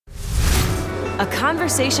a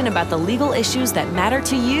conversation about the legal issues that matter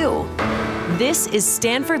to you. This is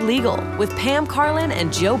Stanford Legal with Pam Carlin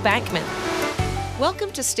and Joe Bankman.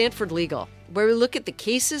 Welcome to Stanford Legal, where we look at the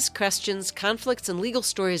cases, questions, conflicts, and legal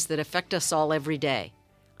stories that affect us all every day.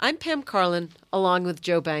 I'm Pam Carlin, along with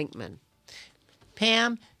Joe Bankman.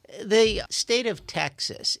 Pam, the state of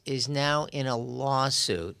Texas is now in a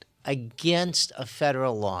lawsuit against a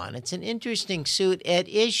federal law, and it's an interesting suit. At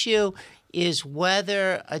issue is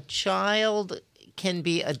whether a child can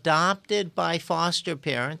be adopted by foster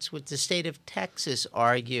parents, which the state of Texas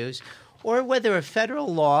argues, or whether a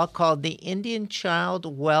federal law called the Indian Child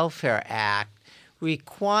Welfare Act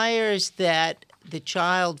requires that the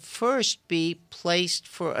child first be placed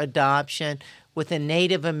for adoption with a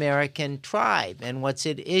Native American tribe. And what's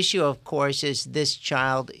at issue, of course, is this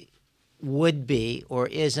child would be or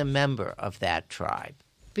is a member of that tribe.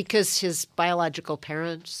 Because his biological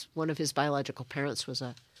parents, one of his biological parents was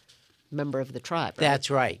a member of the tribe, right? That's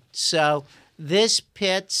right. So this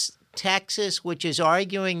pits Texas, which is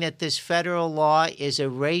arguing that this federal law is a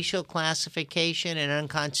racial classification and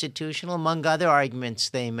unconstitutional, among other arguments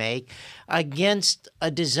they make, against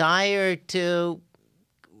a desire to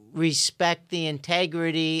respect the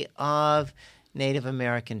integrity of Native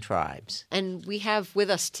American tribes. And we have with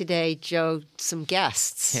us today, Joe, some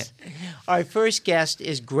guests. Our first guest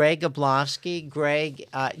is Greg Oblofsky. Greg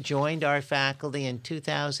joined our faculty in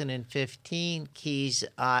 2015. He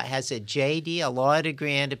has a JD, a law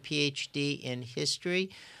degree, and a PhD in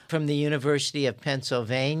history from the University of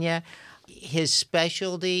Pennsylvania. His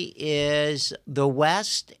specialty is the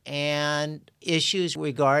West and issues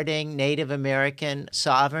regarding Native American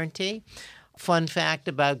sovereignty. Fun fact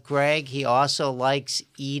about Greg, he also likes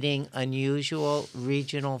eating unusual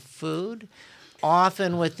regional food,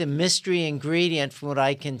 often with the mystery ingredient, from what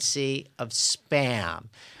I can see, of Spam.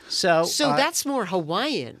 So that's more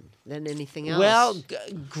Hawaiian than anything else. Well,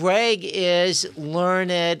 Greg is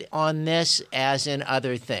learned on this as in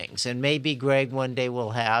other things. And maybe, Greg, one day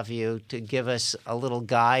we'll have you to give us a little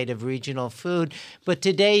guide of regional food. But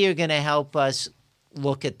today you're going to help us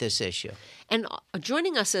look at this issue. And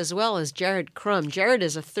joining us as well is Jared Crum. Jared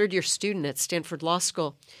is a third-year student at Stanford Law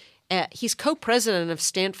School. He's co-president of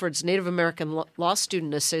Stanford's Native American Law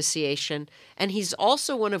Student Association, and he's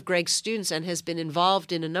also one of Greg's students and has been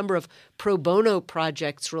involved in a number of pro bono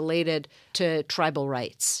projects related to tribal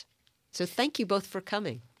rights. So thank you both for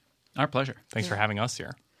coming. Our pleasure. Thanks for having us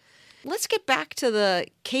here. Let's get back to the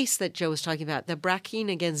case that Joe was talking about, the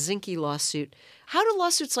Brackeen against Zinke lawsuit. How do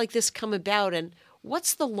lawsuits like this come about, and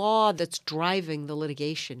what's the law that's driving the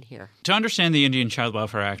litigation here? To understand the Indian Child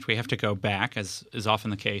Welfare Act, we have to go back, as is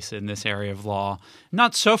often the case in this area of law.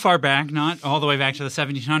 Not so far back, not all the way back to the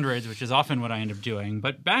 1700s, which is often what I end up doing,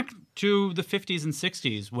 but back to the 50s and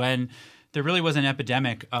 60s when there really was an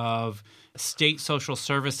epidemic of state social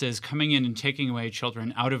services coming in and taking away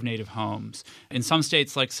children out of Native homes. In some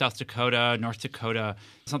states like South Dakota, North Dakota,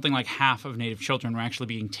 something like half of Native children were actually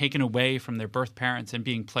being taken away from their birth parents and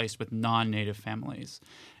being placed with non-Native families.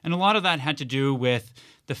 And a lot of that had to do with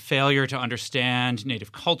the failure to understand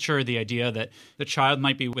Native culture, the idea that the child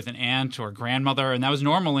might be with an aunt or grandmother, and that was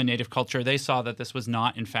normal in Native culture. They saw that this was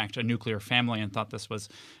not, in fact, a nuclear family and thought this was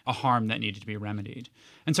a harm that needed to be remedied.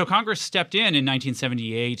 And so Congress stepped in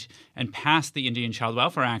 1978 and passed the Indian Child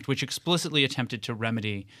Welfare Act, which explicitly attempted to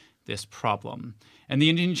remedy this problem. And the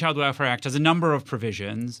Indian Child Welfare Act has a number of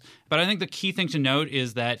provisions, but I think the key thing to note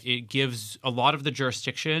is that it gives a lot of the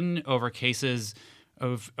jurisdiction over cases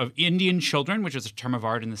of Indian children, which is a term of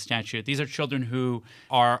art in the statute. These are children who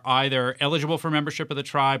are either eligible for membership of the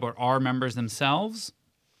tribe or are members themselves.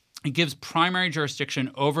 It gives primary jurisdiction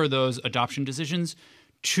over those adoption decisions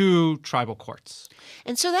to tribal courts.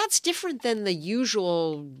 And so that's different than the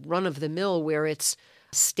usual run-of-the-mill where it's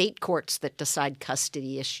state courts that decide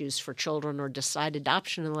custody issues for children or decide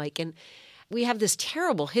adoption and like. And we have this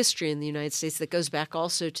terrible history in the United States that goes back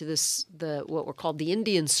also to what were called the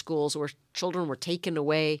Indian schools, where children were taken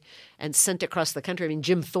away and sent across the country. I mean,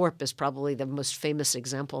 Jim Thorpe is probably the most famous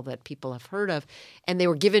example that people have heard of. And they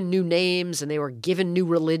were given new names and they were given new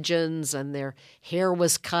religions and their hair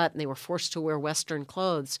was cut and they were forced to wear Western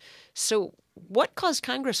clothes. So what caused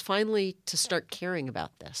Congress finally to start caring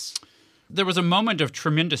about this? There was a moment of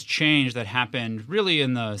tremendous change that happened really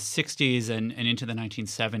in the 60s and into the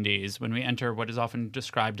 1970s when we enter what is often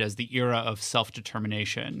described as the era of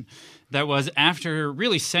self-determination. That was after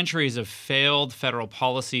really centuries of failed federal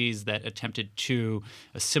policies that attempted to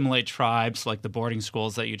assimilate tribes, like the boarding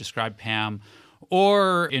schools that you described, Pam,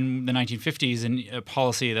 or in the 1950s, a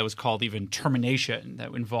policy that was called even termination,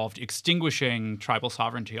 that involved extinguishing tribal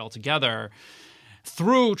sovereignty altogether.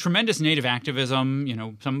 through tremendous native activism.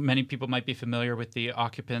 Many people might be familiar with the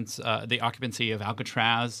occupancy of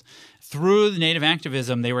Alcatraz. Through the native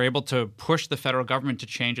activism, they were able to push the federal government to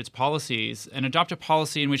change its policies and adopt a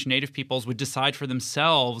policy in which native peoples would decide for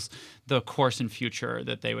themselves the course and future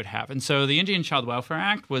that they would have. And so the Indian Child Welfare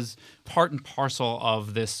Act was part and parcel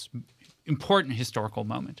of this important historical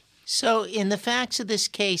moment. So in the facts of this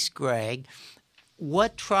case, Greg,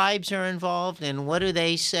 what tribes are involved and what do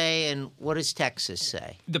they say and what does Texas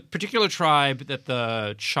say? The particular tribe that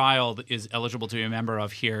the child is eligible to be a member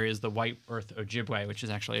of here is the White Earth Ojibwe, which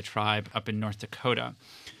is actually a tribe up in North Dakota.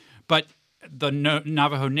 But the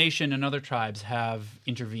Navajo Nation and other tribes have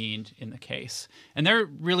intervened in the case. And they're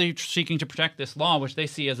really seeking to protect this law, which they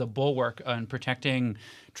see as a bulwark on protecting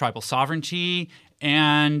tribal sovereignty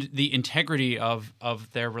and the integrity of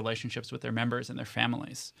their relationships with their members and their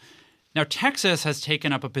families. Now, Texas has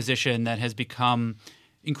taken up a position that has become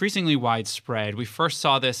increasingly widespread. We first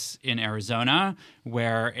saw this in Arizona,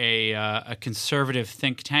 where a conservative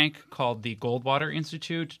think tank called the Goldwater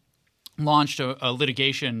Institute launched a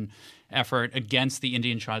litigation effort against the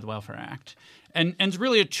Indian Child Welfare Act. And it's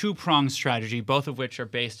really a two-pronged strategy, both of which are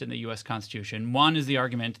based in the U.S. Constitution. One is the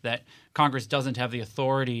argument that Congress doesn't have the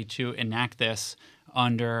authority to enact this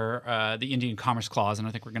under the Indian Commerce Clause, and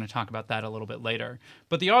I think we're going to talk about that a little bit later.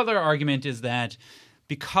 But the other argument is that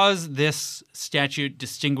because this statute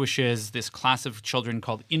distinguishes this class of children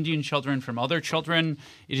called Indian children from other children,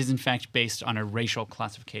 it is in fact based on a racial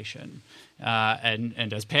classification.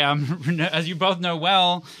 And as Pam, as you both know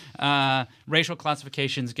well, racial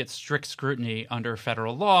classifications get strict scrutiny under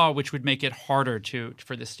federal law, which would make it harder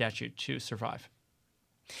for this statute to survive.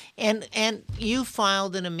 And you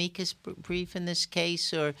filed an amicus brief in this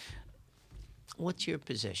case, or what's your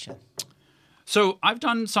position? So I've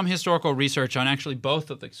done some historical research on actually both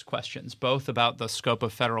of these questions, both about the scope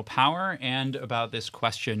of federal power and about this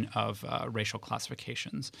question of racial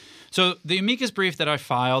classifications. So the amicus brief that I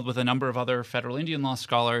filed with a number of other federal Indian law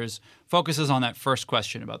scholars focuses on that first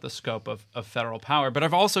question about the scope of federal power. But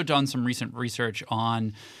I've also done some recent research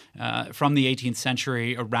on from the 18th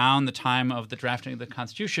century around the time of the drafting of the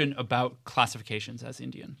Constitution about classifications as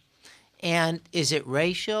Indian. And is it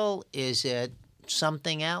racial? Is it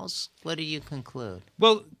something else? What do you conclude?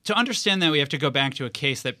 Well, to understand that, we have to go back to a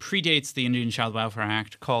case that predates the Indian Child Welfare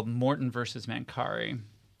Act called Morton versus Mancari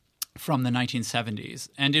from the 1970s.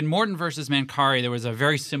 And in Morton versus Mancari, there was a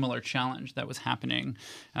very similar challenge that was happening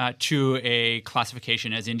to a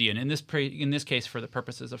classification as Indian, in this case for the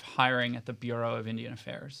purposes of hiring at the Bureau of Indian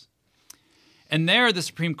Affairs. And there, the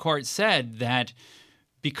Supreme Court said that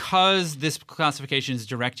because this classification is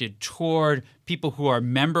directed toward people who are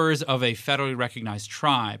members of a federally recognized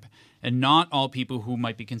tribe and not all people who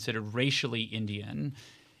might be considered racially Indian,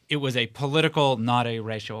 it was a political, not a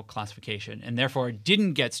racial classification, and therefore it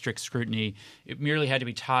didn't get strict scrutiny. It merely had to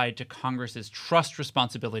be tied to Congress's trust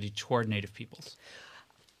responsibility toward Native peoples.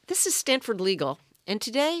 This is Stanford Legal, and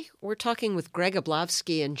today we're talking with Greg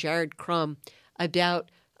Ablovsky and Jared Crum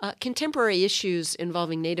about contemporary issues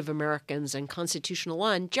involving Native Americans and constitutional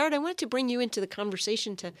law. And Jared, I wanted to bring you into the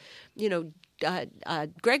conversation to,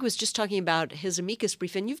 Greg was just talking about his amicus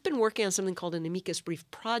brief, and you've been working on something called an amicus brief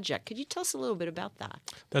project. Could you tell us a little bit about that?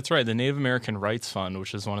 That's right. The Native American Rights Fund,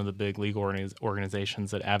 which is one of the big legal organizations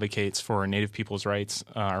that advocates for Native people's rights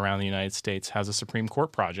around the United States, has a Supreme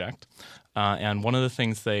Court project. And one of the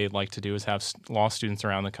things they like to do is have law students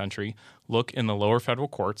around the country look in the lower federal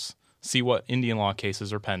courts, see what Indian law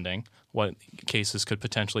cases are pending, what cases could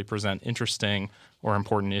potentially present interesting or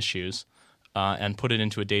important issues, and put it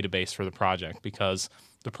into a database for the project, because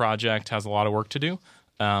the project has a lot of work to do,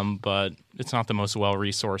 but it's not the most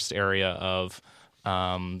well-resourced area of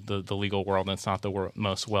the legal world, and it's not the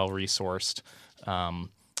most well-resourced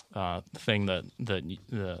thing not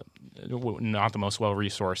the most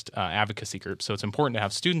well-resourced advocacy group. So it's important to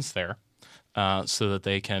have students there so that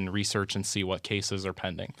they can research and see what cases are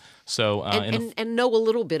pending. So and know a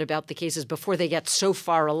little bit about the cases before they get so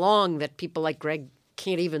far along that people like Greg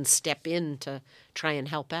can't even step in to try and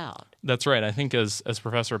help out. That's right. I think as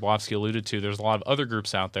Professor Ablovsky alluded to, there's a lot of other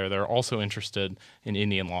groups out there that are also interested in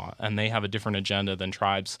Indian law, and they have a different agenda than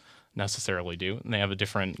tribes necessarily do, and they have a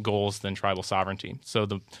different goals than tribal sovereignty. So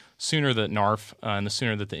the sooner that NARF and the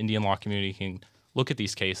sooner that the Indian law community can look at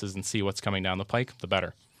these cases and see what's coming down the pike, the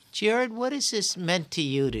better. Jared, what has this meant to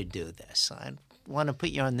you to do this? I want to put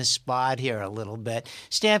you on the spot here a little bit.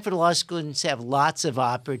 Stanford Law students have lots of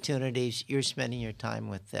opportunities. You're spending your time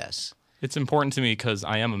with this. It's important to me because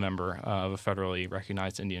I am a member of a federally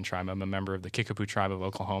recognized Indian tribe. I'm a member of the Kickapoo tribe of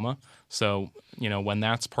Oklahoma. So, when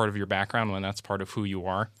that's part of your background, when that's part of who you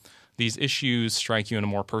are, these issues strike you in a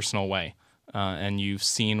more personal way. and you've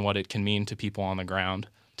seen what it can mean to people on the ground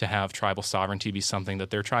to have tribal sovereignty be something that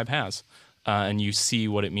their tribe has. And you see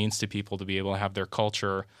what it means to people to be able to have their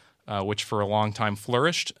culture, which for a long time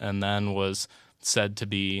flourished and then was said to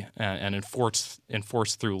be and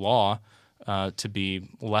enforced through law to be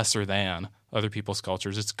lesser than other people's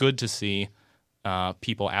cultures. It's good to see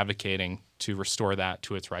people advocating to restore that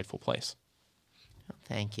to its rightful place.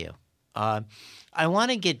 Thank you. I want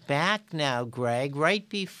to get back now, Greg. Right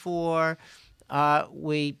before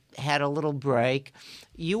we had a little break,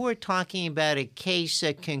 you were talking about a case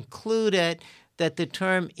that concluded that the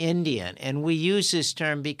term Indian, and we use this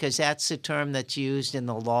term because that's the term that's used in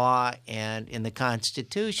the law and in the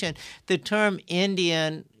Constitution, the term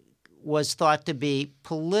Indian was thought to be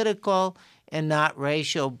political and not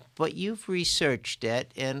racial, but you've researched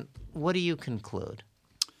it, and what do you conclude?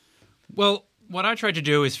 Well, what I tried to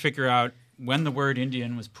do is figure out when the word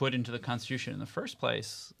Indian was put into the Constitution in the first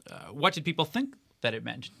place, what did people think that it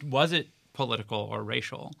meant? Was it political or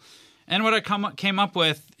racial? And what I came up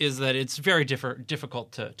with is that it's very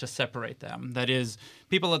difficult to separate them. That is,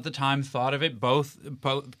 people at the time thought of it both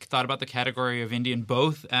thought about the category of Indian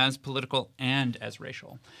both as political and as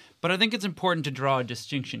racial. But I think it's important to draw a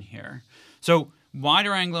distinction here. So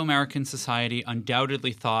wider Anglo-American society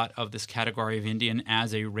undoubtedly thought of this category of Indian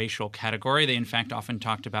as a racial category. They, in fact, often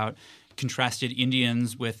talked about contrasted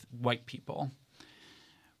Indians with white people.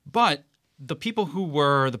 But the people who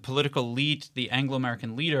were the political elite, the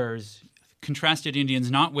Anglo-American leaders, contrasted Indians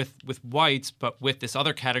not with whites, but with this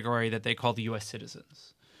other category that they call the U.S.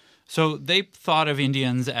 citizens. So they thought of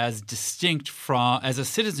Indians as as a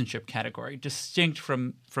citizenship category, distinct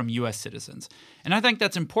from U.S. citizens. And I think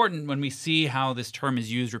that's important when we see how this term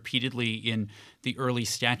is used repeatedly in the early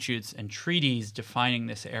statutes and treaties defining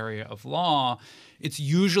this area of law. It's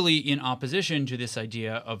usually in opposition to this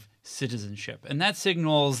idea of citizenship. And that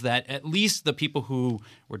signals that at least the people who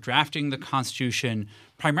were drafting the Constitution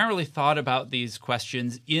primarily thought about these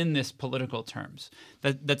questions in this political terms.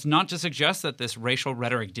 That's not to suggest that this racial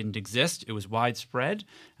rhetoric didn't exist. It was widespread.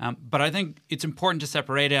 But I think it's important to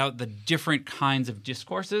separate out the different kinds of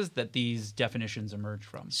discourses that these definitions emerge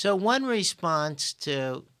from. So one response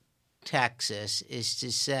to Texas is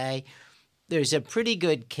to say there's a pretty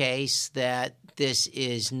good case that this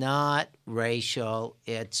is not racial,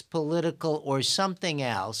 it's political or something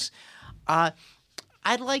else.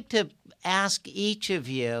 I'd like to ask each of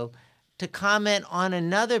you to comment on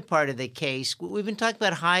another part of the case. We've been talking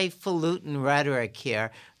about highfalutin rhetoric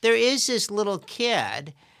here. There is this little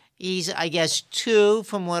kid. He's, I guess, 2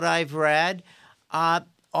 from what I've read.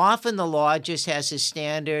 Often the law just has a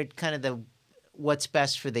standard, kind of what's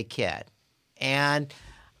best for the kid. And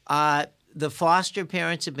the foster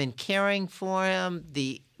parents have been caring for him.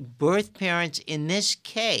 The birth parents in this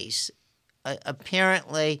case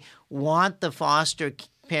apparently want the foster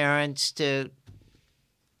parents to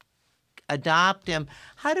adopt him.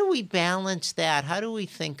 How do we balance that? How do we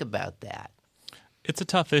think about that? It's a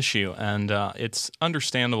tough issue, and it's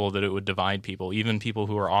understandable that it would divide people, even people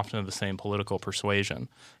who are often of the same political persuasion.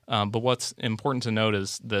 But what's important to note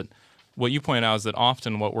is that what you point out is that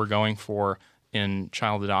often what we're going for in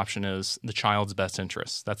child adoption is the child's best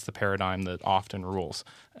interests. That's the paradigm that often rules.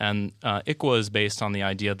 And ICWA is based on the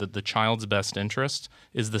idea that the child's best interest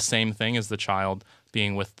is the same thing as the child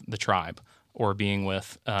being with the tribe or being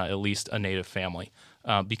with at least a Native family.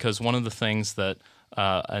 Because one of the things that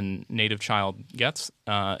a Native child gets,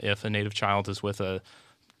 if a Native child is with a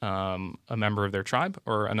member of their tribe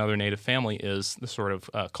or another Native family, is the sort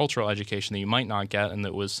of cultural education that you might not get and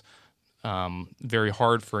that was very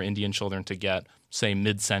hard for Indian children to get, say,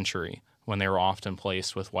 mid-century, when they were often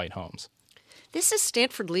placed with white homes. This is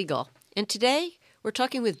Stanford Legal, and today we're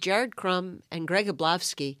talking with Jared Crum and Greg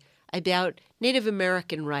Ablovsky about Native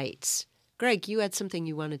American rights. Greg, you had something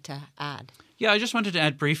you wanted to add. Yeah, I just wanted to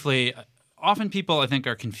add briefly. Often people, I think,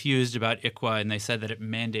 are confused about ICWA, and they said that it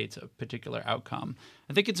mandates a particular outcome.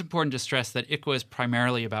 I think it's important to stress that ICWA is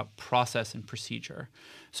primarily about process and procedure.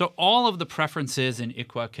 So all of the preferences in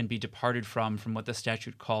ICWA can be departed from what the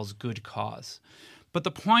statute calls good cause. But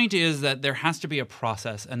the point is that there has to be a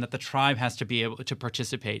process and that the tribe has to be able to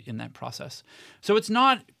participate in that process. So it's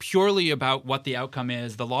not purely about what the outcome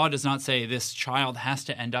is. The law does not say this child has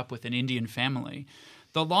to end up with an Indian family.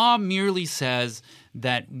 The law merely says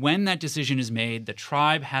that when that decision is made, the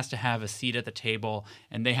tribe has to have a seat at the table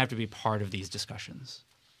and they have to be part of these discussions.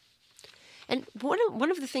 And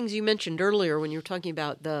one of the things you mentioned earlier when you were talking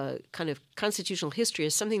about the kind of constitutional history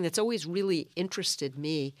is something that's always really interested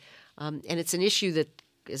me. And it's an issue that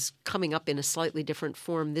is coming up in a slightly different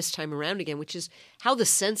form this time around again, which is how the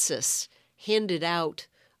census handed out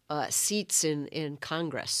seats in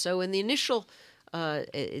Congress. So in the initial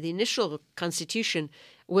Constitution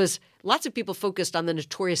was lots of people focused on the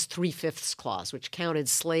notorious 3/5 clause, which counted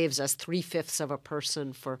slaves as 3/5 of a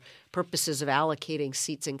person for purposes of allocating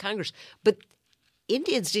seats in Congress. But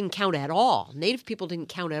Indians didn't count at all. Native people didn't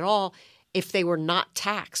count at all if they were not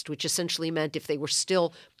taxed, which essentially meant if they were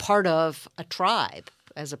still part of a tribe,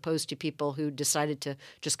 as opposed to people who decided to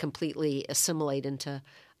just completely assimilate into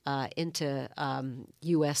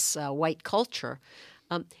U.S. White culture.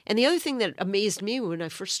 And the other thing that amazed me when I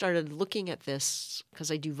first started looking at this,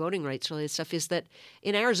 because I do voting rights related stuff, is that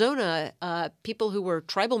in Arizona, people who were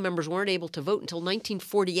tribal members weren't able to vote until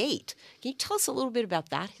 1948. Can you tell us a little bit about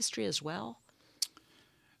that history as well?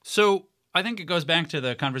 So I think it goes back to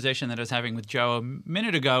the conversation that I was having with Joe a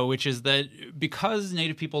minute ago, which is that because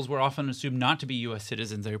Native peoples were often assumed not to be U.S.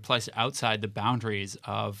 citizens, they were placed outside the boundaries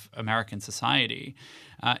of American society.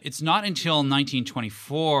 It's not until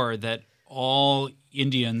 1924 that all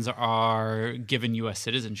Indians are given U.S.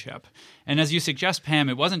 citizenship. And as you suggest, Pam,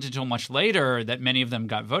 it wasn't until much later that many of them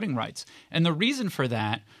got voting rights. And the reason for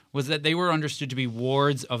that was that they were understood to be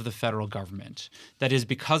wards of the federal government. That is,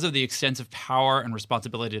 because of the extensive power and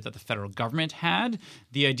responsibility that the federal government had,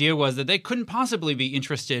 the idea was that they couldn't possibly be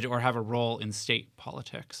interested or have a role in state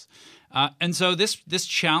politics. And so this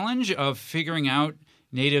challenge of figuring out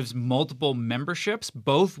Natives' multiple memberships,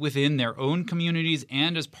 both within their own communities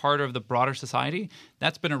and as part of the broader society,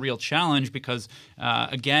 that's been a real challenge because,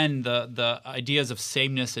 again, the ideas of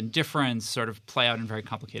sameness and difference sort of play out in very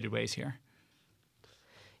complicated ways here.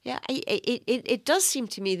 Yeah, it does seem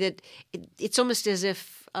to me that it's almost as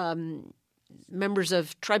if members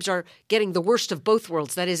of tribes are getting the worst of both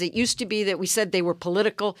worlds. That is, it used to be that we said they were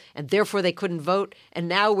political and therefore they couldn't vote. And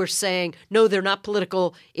now we're saying, no, they're not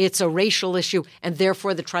political. It's a racial issue. And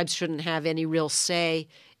therefore the tribes shouldn't have any real say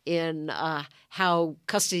in how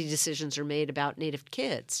custody decisions are made about Native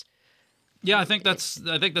kids. Yeah, I've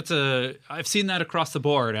seen that across the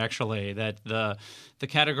board, actually, that the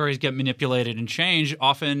categories get manipulated and changed,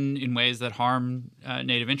 often in ways that harm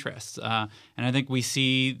Native interests. And I think we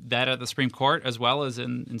see that at the Supreme Court as well as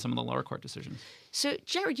in some of the lower court decisions. So,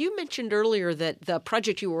 Jared, you mentioned earlier that the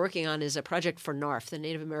project you were working on is a project for NARF, the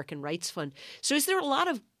Native American Rights Fund. So is there a lot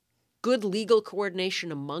of good legal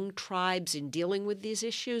coordination among tribes in dealing with these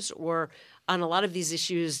issues? Or on a lot of these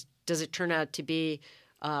issues, does it turn out to be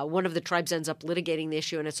one of the tribes ends up litigating the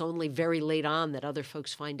issue, and it's only very late on that other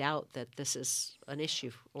folks find out that this is an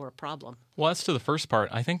issue or a problem? Well, as to the first part,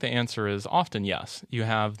 I think the answer is often yes. You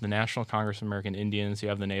have the National Congress of American Indians, you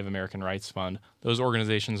have the Native American Rights Fund. Those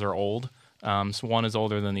organizations are old. So one is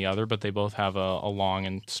older than the other, but they both have a long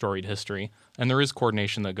and storied history. And there is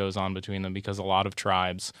coordination that goes on between them because a lot of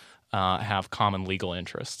tribes have common legal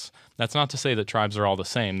interests. That's not to say that tribes are all the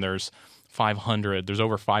same. There's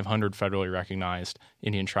over 500 federally recognized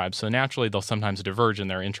Indian tribes. So naturally, they'll sometimes diverge in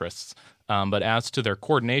their interests. But as to their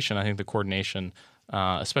coordination, I think the coordination,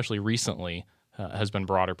 especially recently, has been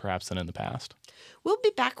broader perhaps than in the past. We'll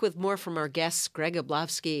be back with more from our guests, Greg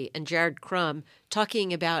Oblowski and Jared Crum,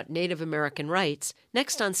 talking about Native American rights,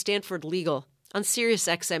 next on Stanford Legal on Sirius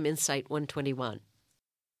XM Insight 121.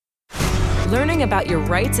 Learning about your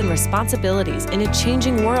rights and responsibilities in a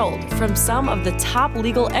changing world from some of the top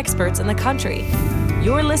legal experts in the country.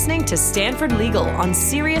 You're listening to Stanford Legal on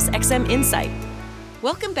Sirius XM Insight.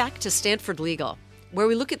 Welcome back to Stanford Legal, where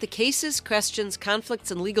we look at the cases, questions,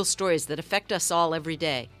 conflicts, and legal stories that affect us all every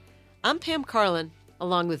day. I'm Pam Carlin,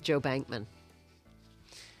 along with Joe Bankman.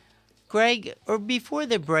 Greg, or before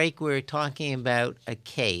the break, we were talking about a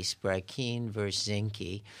case, Brackeen versus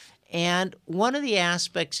Zinke. And one of the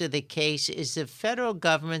aspects of the case is the federal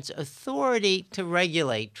government's authority to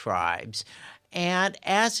regulate tribes. And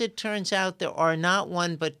as it turns out, there are not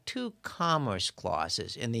one but two commerce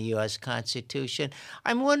clauses in the U.S. Constitution.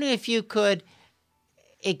 I'm wondering if you could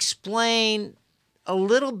explain a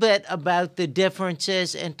little bit about the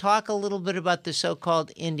differences and talk a little bit about the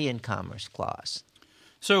so-called Indian Commerce Clause.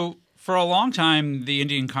 So for a long time, the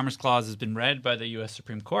Indian Commerce Clause has been read by the U.S.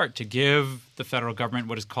 Supreme Court to give the federal government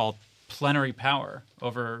what is called plenary power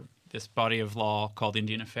over this body of law called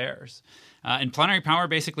Indian Affairs. And plenary power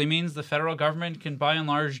basically means the federal government can, by and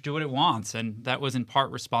large, do what it wants. And that was in part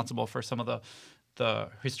responsible for some of the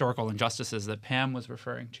historical injustices that Pam was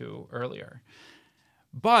referring to earlier.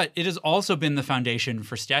 But it has also been the foundation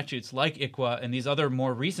for statutes like ICWA and these other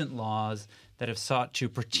more recent laws that have sought to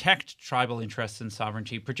protect tribal interests and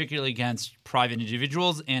sovereignty, particularly against private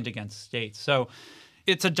individuals and against states. So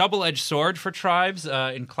it's a double-edged sword for tribes.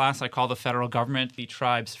 In class, I call the federal government the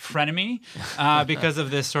tribe's frenemy because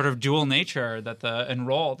of this sort of dual nature and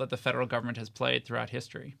role that the federal government has played throughout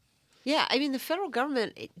history. Yeah, I mean, the federal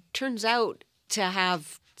government, it turns out to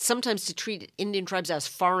have sometimes to treat Indian tribes as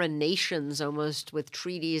foreign nations almost with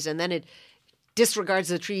treaties, and then it disregards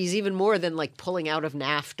the treaties even more than like pulling out of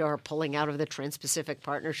NAFTA or pulling out of the Trans-Pacific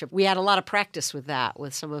Partnership. We had a lot of practice with that,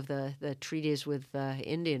 with some of the treaties with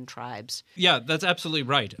Indian tribes. Yeah, that's absolutely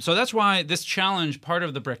right. So that's why this challenge, part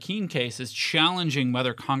of the Brackeen case, is challenging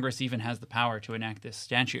whether Congress even has the power to enact this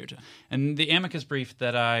statute. And the amicus brief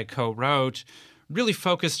that I co-wrote really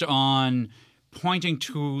focused on pointing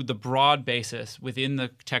to the broad basis within the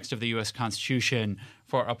text of the U.S. Constitution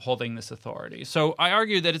for upholding this authority. So I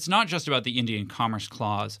argue that it's not just about the Indian Commerce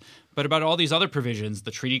Clause, but about all these other provisions,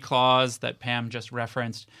 the Treaty Clause that Pam just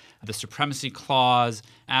referenced, the Supremacy Clause,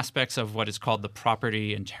 aspects of what is called the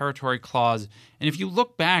Property and Territory Clause. And if you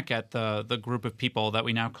look back at the group of people that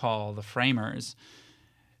we now call the framers,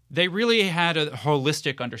 they really had a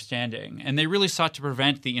holistic understanding, and they really sought to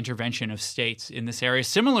prevent the intervention of states in this area,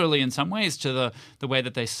 similarly in some ways to the way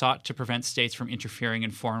that they sought to prevent states from interfering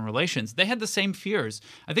in foreign relations. They had the same fears.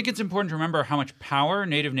 I think it's important to remember how much power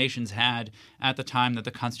Native nations had at the time that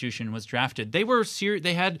the Constitution was drafted.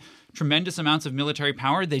 They had tremendous amounts of military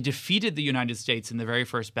power. They defeated the United States in the very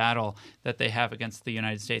first battle that they have against the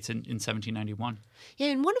United States in 1791. Yeah,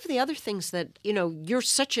 and one of the other things that, you're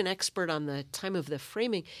such an expert on the time of the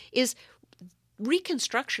framing is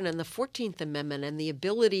Reconstruction and the 14th Amendment and the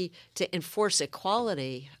ability to enforce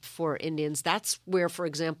equality for Indians. That's where, for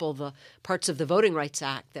example, the parts of the Voting Rights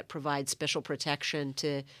Act that provide special protection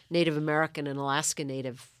to Native American and Alaska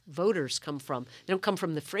Native voters come from. They don't come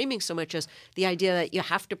from the framing so much as the idea that you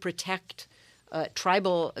have to protect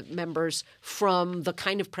tribal members from the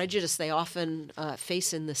kind of prejudice they often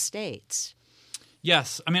face in the states.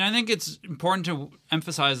 Yes. I mean, I think it's important to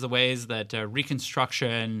emphasize the ways that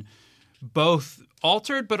Reconstruction both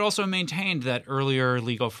altered but also maintained that earlier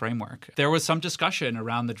legal framework. There was some discussion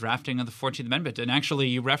around the drafting of the 14th Amendment, and actually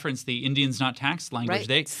you referenced the Indians not taxed language.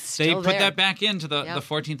 Right. They put that back into the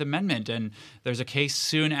 14th Amendment, and there's a case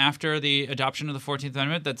soon after the adoption of the 14th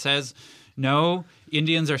Amendment that says, no,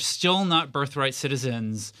 Indians are still not birthright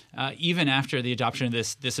citizens, even after the adoption of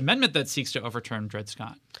this amendment that seeks to overturn Dred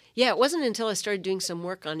Scott. Yeah, it wasn't until I started doing some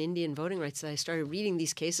work on Indian voting rights that I started reading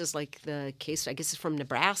these cases, like the case, I guess it's from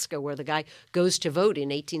Nebraska, where the guy goes to vote in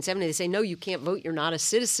 1870. They say, no, you can't vote. You're not a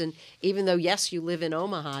citizen, even though, yes, you live in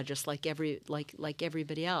Omaha, just like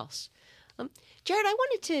everybody else. Jared, I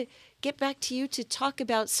wanted to get back to you to talk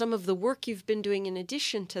about some of the work you've been doing in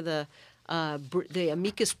addition to the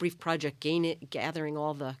amicus brief project, gathering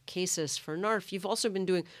all the cases for NARF. You've also been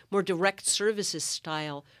doing more direct services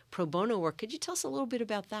style pro bono work. Could you tell us a little bit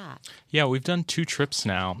about that? Yeah, we've done 2 trips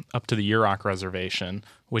now up to the Yurok Reservation,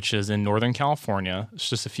 which is in Northern California. It's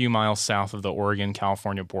just a few miles south of the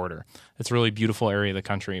Oregon-California border. It's a really beautiful area of the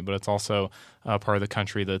country, but it's also a part of the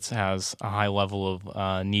country that has a high level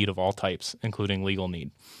of need of all types, including legal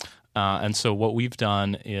need. And so what we've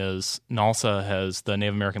done is NALSA has, the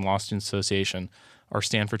Native American Law Students Association, our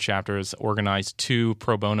Stanford chapter has organized 2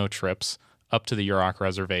 pro bono trips up to the Yurok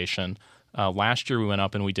Reservation. Last year we went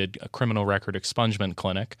up and we did a criminal record expungement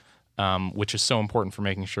clinic, which is so important for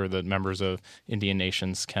making sure that members of Indian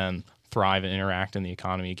nations can thrive and interact in the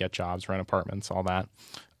economy, get jobs, rent apartments, all that.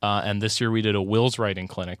 And this year we did a wills writing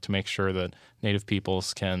clinic to make sure that Native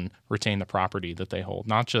peoples can retain the property that they hold,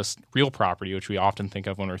 not just real property, which we often think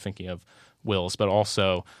of when we're thinking of wills, but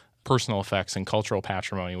also personal effects and cultural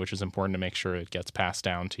patrimony, which is important to make sure it gets passed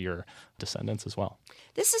down to your descendants as well.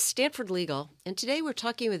 This is Stanford Legal, and today we're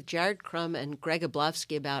talking with Jared Crum and Greg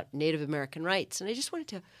Oblowski about Native American rights. And I just wanted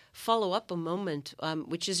to follow up a moment,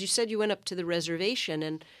 which is, you said you went up to the reservation,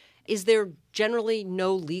 and is there generally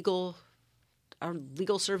are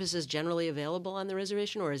legal services generally available on the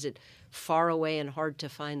reservation, or is it far away and hard to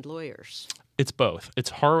find lawyers? It's both.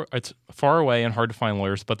 It's far away and hard to find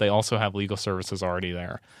lawyers, but they also have legal services already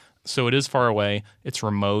there. So it is far away. It's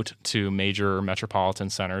remote to major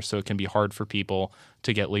metropolitan centers, so it can be hard for people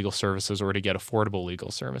to get legal services or to get affordable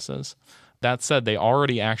legal services. That said, they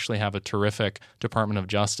already actually have a terrific Department of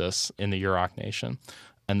Justice in the Yurok Nation,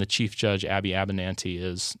 and the Chief Judge, Abby Abinanti,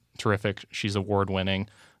 is terrific. She's award-winning,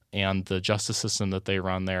 and the justice system that they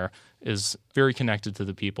run there is very connected to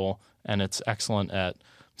the people, and it's excellent at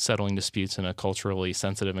settling disputes in a culturally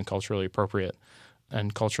sensitive and culturally appropriate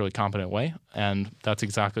and culturally competent way. And that's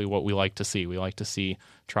exactly what we like to see. We like to see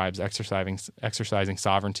tribes exercising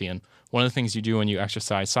sovereignty. And one of the things you do when you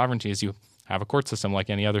exercise sovereignty is you have a court system like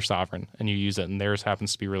any other sovereign, and you use it, and theirs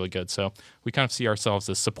happens to be really good. So we kind of see ourselves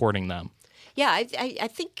as supporting them. Yeah, I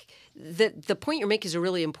think that the point you're making is a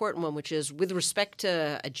really important one, which is with respect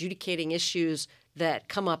to adjudicating issues that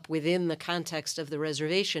come up within the context of the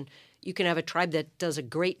reservation, you can have a tribe that does a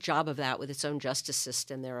great job of that with its own justice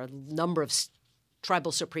system. There are a number of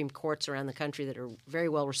tribal Supreme Courts around the country that are very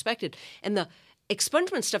well respected. And the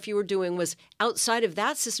expungement stuff you were doing was outside of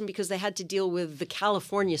that system because they had to deal with the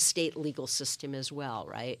California state legal system as well,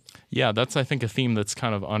 right? Yeah, that's, I think, a theme that's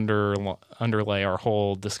kind of underlay our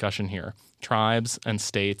whole discussion here. Tribes and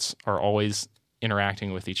states are always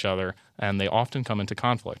interacting with each other, and they often come into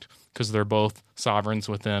conflict because they're both sovereigns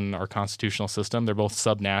within our constitutional system. They're both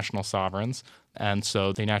subnational sovereigns, and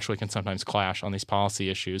so they naturally can sometimes clash on these policy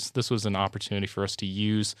issues. This was an opportunity for us to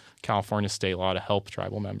use California state law to help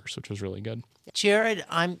tribal members, which was really good. Jared,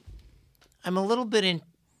 I'm a little bit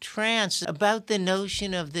entranced about the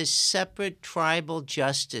notion of this separate tribal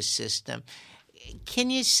justice system. Can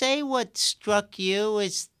you say what struck you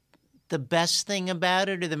as the best thing about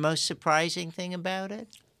it or the most surprising thing about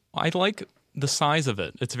it? I like the size of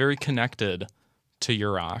it. It's very connected to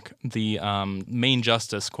Yurok. The main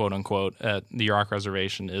justice, quote unquote, at the Yurok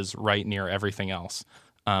reservation is right near everything else.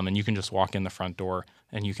 And you can just walk in the front door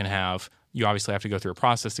and you obviously have to go through a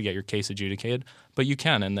process to get your case adjudicated, but you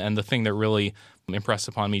can. And the thing that really impressed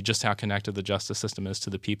upon me just how connected the justice system is to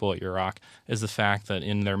the people at Yurok is the fact that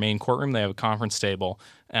in their main courtroom they have a conference table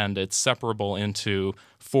and it's separable into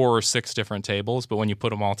 4 or 6 different tables, but when you put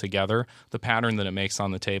them all together, the pattern that it makes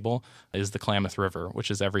on the table is the Klamath River,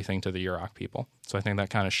 which is everything to the Yurok people. So I think that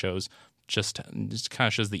kind of shows just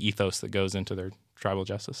the ethos that goes into their tribal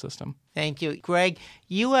justice system. Thank you. Greg,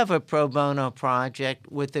 you have a pro bono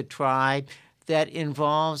project with the tribe that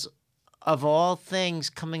involves, of all things,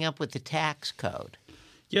 coming up with the tax code.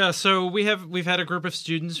 Yeah, so we've had a group of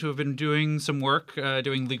students who have been doing some work,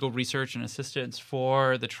 doing legal research and assistance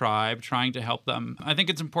for the tribe, trying to help them. I think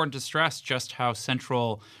it's important to stress just how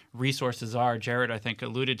central resources are. Jared, I think,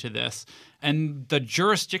 alluded to this. And the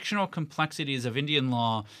jurisdictional complexities of Indian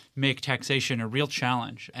law make taxation a real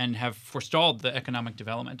challenge and have forestalled the economic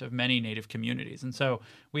development of many Native communities. And so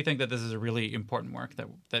we think that this is a really important work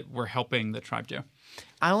that we're helping the tribe do.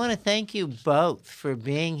 I want to thank you both for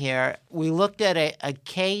being here. We looked at a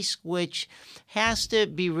case which has to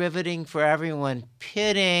be riveting for everyone,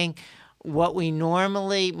 pitting what we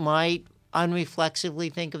normally might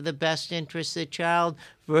unreflexively think of the best interest of the child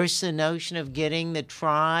versus the notion of getting the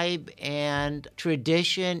tribe and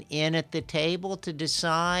tradition in at the table to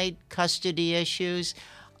decide custody issues,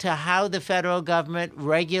 to how the federal government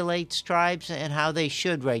regulates tribes and how they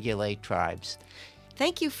should regulate tribes.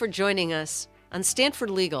 Thank you for joining us on Stanford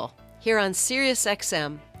Legal, here on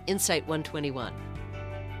SiriusXM Insight 121.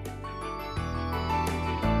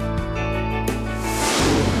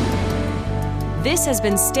 This has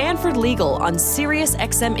been Stanford Legal on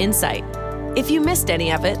SiriusXM Insight. If you missed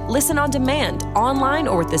any of it, listen on demand, online,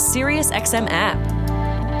 or with the SiriusXM app.